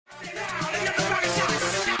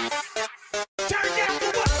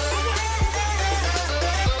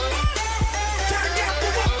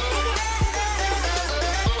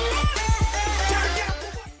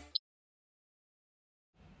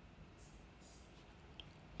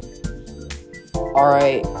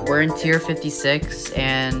Alright, we're in tier 56,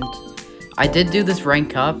 and I did do this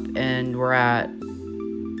rank up, and we're at,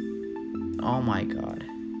 oh my god,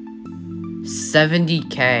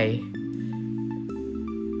 70k.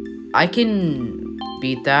 I can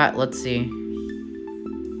beat that. Let's see.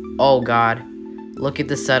 Oh god, look at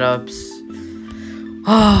the setups.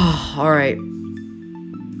 Oh, alright.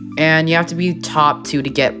 And you have to be top 2 to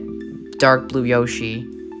get Dark Blue Yoshi.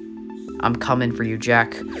 I'm coming for you,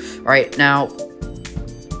 Jack. Alright, now,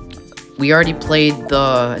 we already played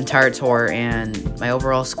the entire tour, and my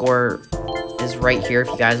overall score is right here if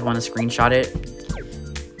you guys want to screenshot it.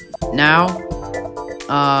 Now,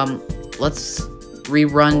 let's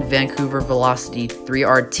rerun Vancouver Velocity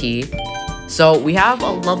 3RT. So, we have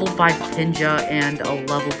a level 5 Pinja and a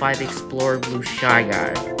level 5 Explorer Blue Shy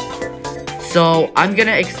Guy. So, I'm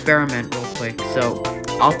gonna experiment real quick. So,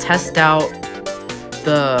 I'll test out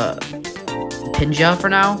the Pinja for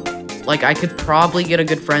now. Like, I could probably get a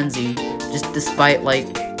good Frenzy, just despite,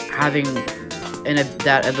 like, having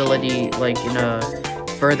that ability, like, in a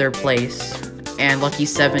further place. And Lucky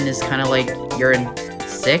 7 is kind of like, you're in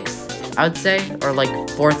 6th, I would say, or, like,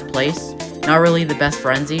 4th place. Not really the best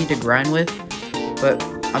Frenzy to grind with, but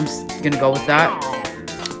I'm just gonna go with that.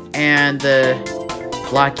 And the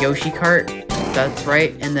Black Yoshi Kart, that's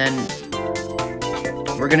right. And then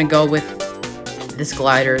we're gonna go with this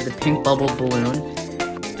glider, the Pink Bubble Balloon.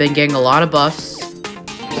 Been getting a lot of buffs, so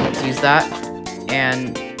let's use that.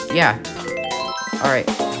 And yeah, alright.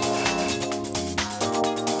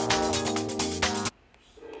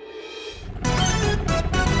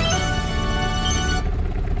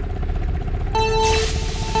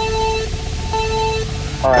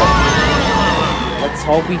 Alright, let's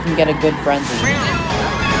hope we can get a good Frenzy.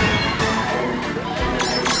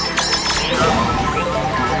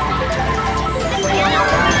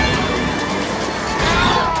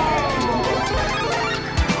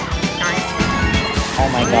 Oh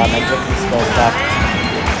my god, my drifting skill sucks.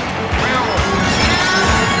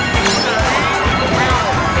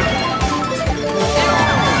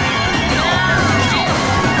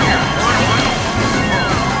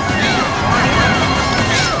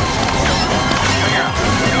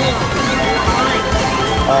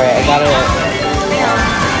 Alright, I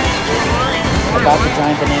got the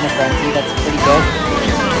giant banana frenzy, that's pretty good.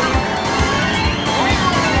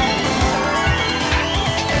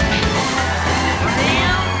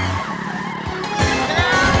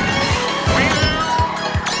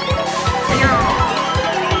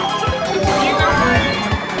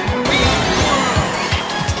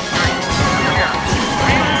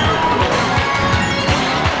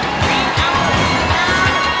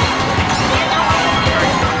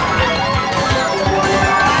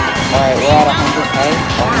 Alright, we're at 100k.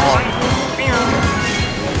 Oh no.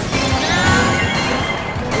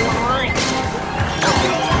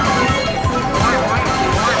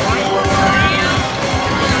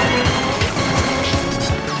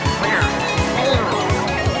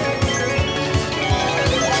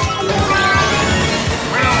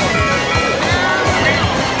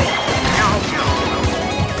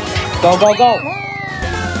 Go, go, go!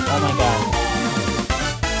 Oh my god.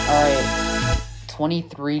 Alright.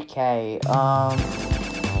 23k.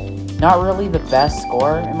 Not really the best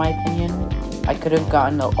score, in my opinion. I could have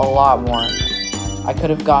gotten a lot more. I could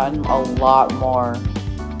have gotten a lot more.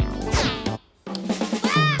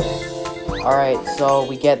 Alright, so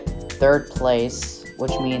we get 3rd place,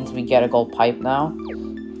 which means we get a gold pipe now.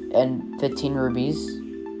 And 15 rubies.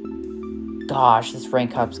 Gosh, this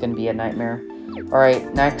rank up's gonna be a nightmare.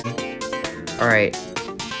 Alright, next. Alright.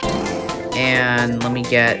 And let me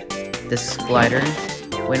get this glider.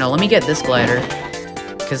 Wait, no, let me get this glider,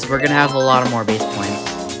 because we're gonna have a lot of more base points.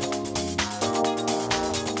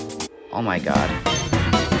 Oh my god.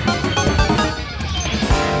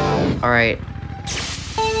 Alright.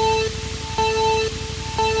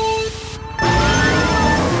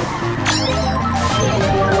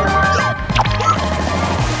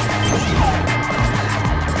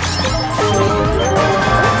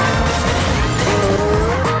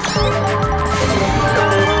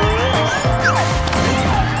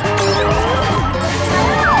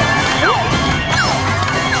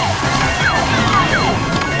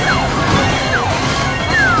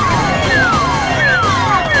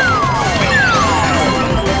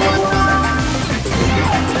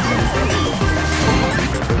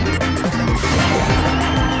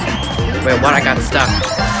 Wait, what? I got stuck.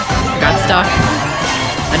 Got stuck.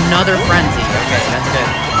 Another frenzy. Okay, that's good.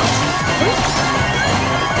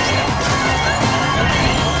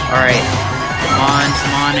 Alright.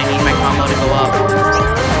 Come on, I need my combo to go up.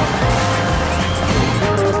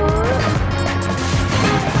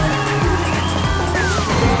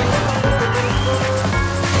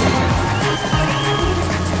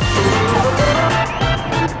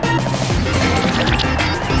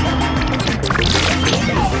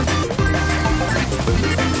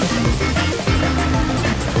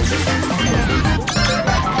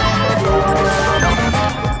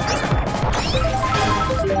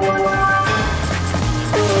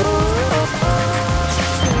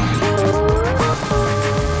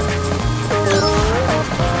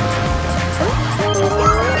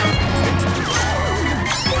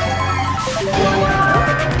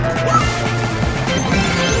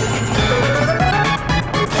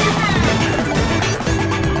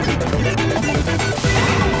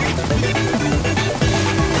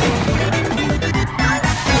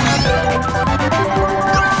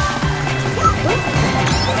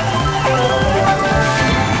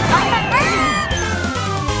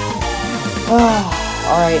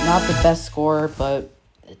 Alright, not the best score, but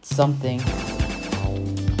it's something.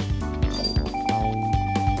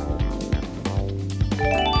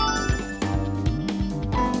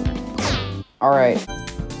 Alright.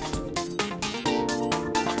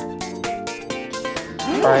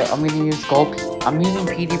 Alright, I'm gonna use gold. I'm using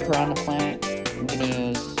PD Piranha Plant. I'm gonna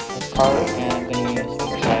use the Kart, and I'm gonna use the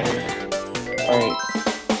Spider. Alright.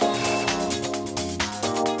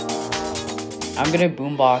 I'm gonna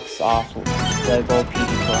boombox off the gold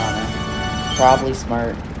PD Piranha. Probably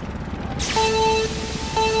smart.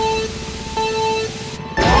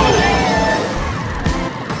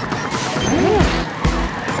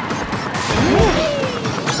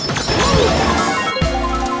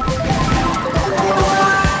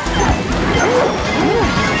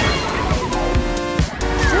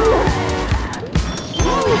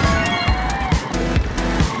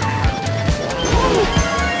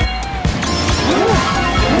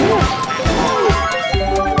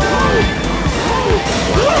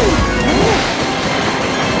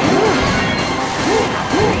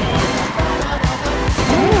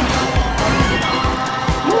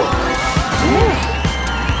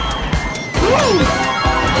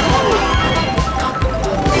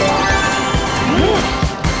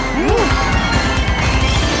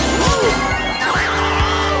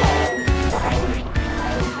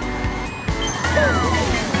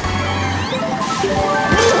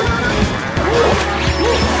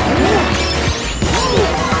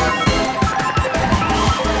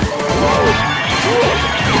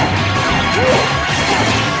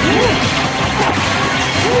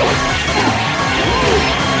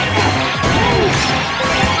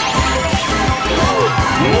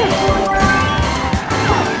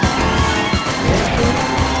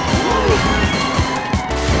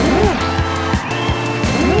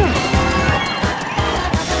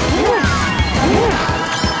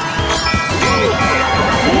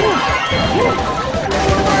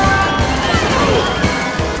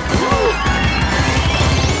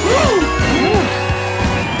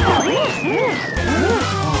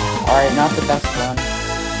 Alright, not the best one,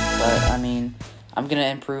 but I mean, I'm gonna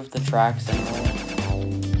improve the tracks anyway.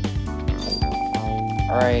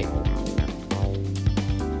 Alright.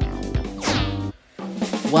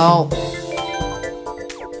 Well,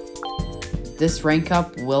 this rank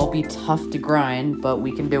up will be tough to grind, but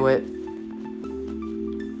we can do it.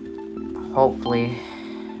 Hopefully.